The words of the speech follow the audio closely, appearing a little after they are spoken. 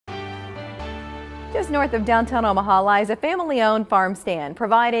Just north of downtown Omaha lies a family-owned farm stand,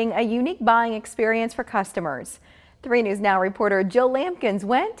 providing a unique buying experience for customers. 3 News Now reporter Jill Lampkins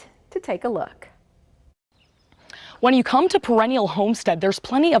went to take a look. When you come to Perennial Homestead, there's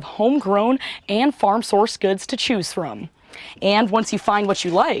plenty of homegrown and farm-sourced goods to choose from. And once you find what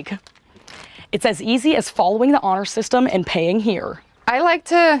you like, it's as easy as following the honor system and paying here. I like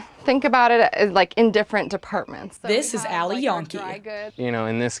to think about it as like in different departments. So this is Scott Yahnke. You know,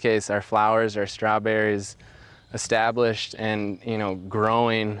 in this case, our flowers, our strawberries, established and,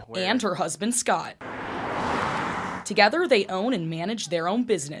 growing. And her husband, Scott. Together, they own and manage their own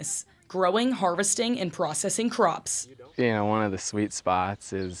business, growing, harvesting, and processing crops. One of the sweet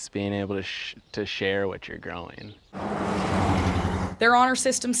spots is being able to share what you're growing. Their honor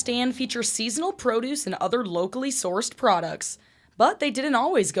system stand features seasonal produce and other locally sourced products. But they didn't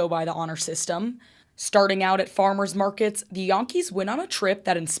always go by the honor system. Starting out at farmers markets, the Yankees went on a trip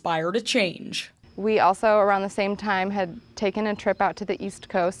that inspired a change. We also, around the same time, had taken a trip out to the East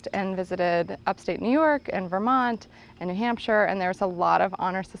Coast and visited upstate New York and Vermont and New Hampshire, and there's a lot of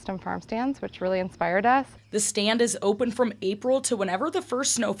honor system farm stands, which really inspired us. The stand is open from April to whenever the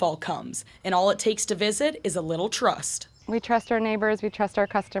first snowfall comes, and all it takes to visit is a little trust. We trust our neighbors, we trust our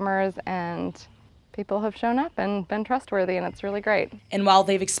customers, and people have shown up and been trustworthy, and it's really great. And while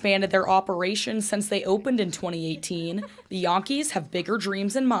they've expanded their operations since they opened in 2018, the Yankees have bigger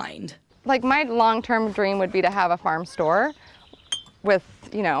dreams in mind. Like, my long-term dream would be to have a farm store with,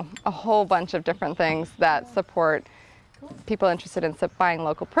 a whole bunch of different things that support people interested in buying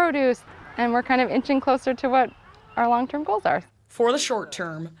local produce, and we're kind of inching closer to what our long-term goals are. For the short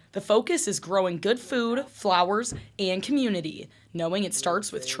term, the focus is growing good food, flowers, and community, knowing it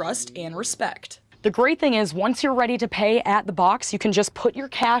starts with trust and respect. The great thing is, once you're ready to pay at the box, you can just put your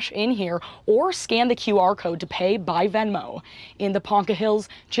cash in here or scan the QR code to pay by Venmo. In the Ponca Hills,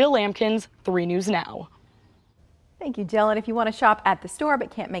 Jill Lampkins, 3 News Now. Thank you, Jill. And if you want to shop at the store but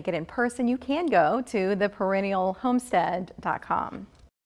can't make it in person, you can go to theperennialhomestead.com.